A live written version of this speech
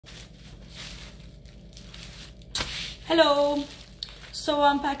Hello. So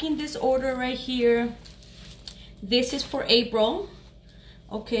I'm packing this order right here. This is for April.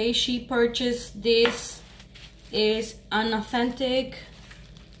 Okay, she purchased this. Is an authentic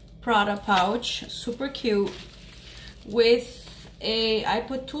Prada pouch, super cute, with I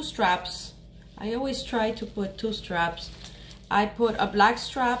put two straps. I always try to put two straps. I put a black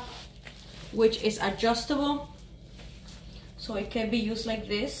strap, which is adjustable, so it can be used like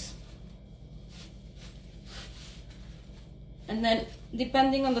this. And then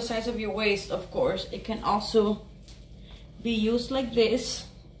depending on the size of your waist, of course, it can also be used like this.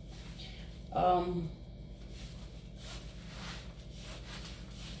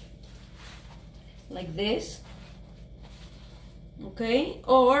 Like this, okay?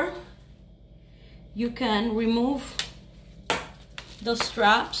 Or you can remove the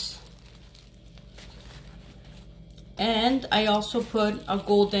straps, and I also put a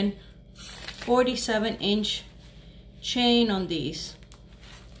golden 47-inch chain on these.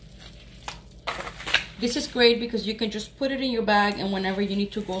 This is great because you can just put it in your bag, and whenever you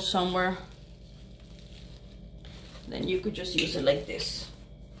need to go somewhere, then you could just use it like this,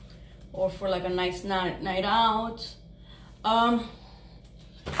 or for like a nice night out.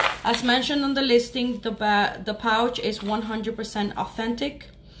 As mentioned on the listing, the pouch is 100% authentic.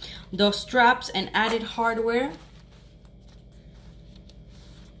 The straps and added hardware,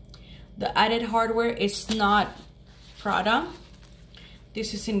 the added hardware is not Prada.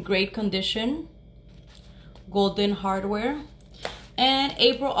 This is in great condition, golden hardware. And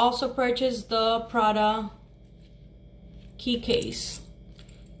April also purchased the Prada key case.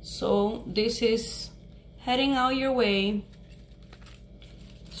 So this is heading out your way.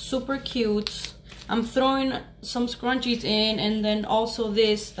 Super cute. I'm throwing some scrunchies in, and then also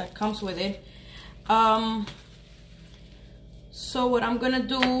this that comes with it. So what I'm gonna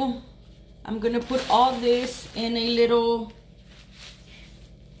do, I'm gonna put all this in a little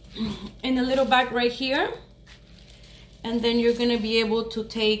bag right here, and then you're gonna be able to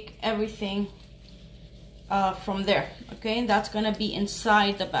take everything from there. Okay, that's gonna be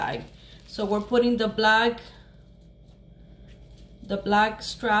inside the bag. So we're putting the black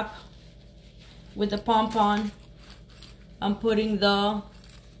strap with the pom-pom. I'm putting the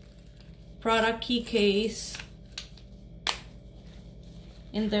Prada key case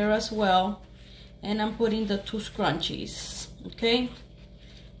in there as well, and I'm putting the two scrunchies. Okay,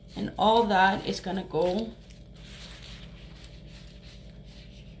 and all that is gonna go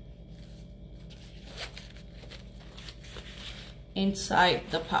inside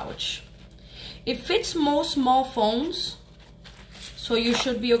the pouch. It fits most small phones, so you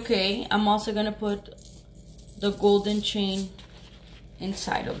should be okay. I'm also gonna put the golden chain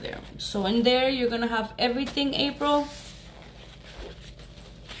inside of there. So in there you're gonna have everything, April.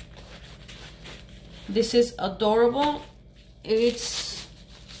 This is adorable.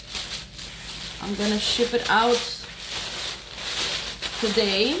 I'm gonna ship it out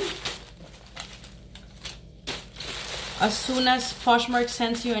today. As soon as Poshmark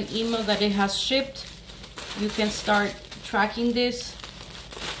sends you an email that it has shipped, you can start tracking this.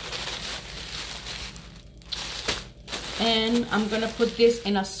 And I'm gonna put this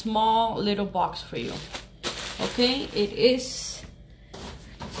in a small little box for you. Okay, it is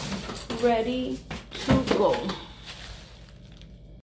ready to go.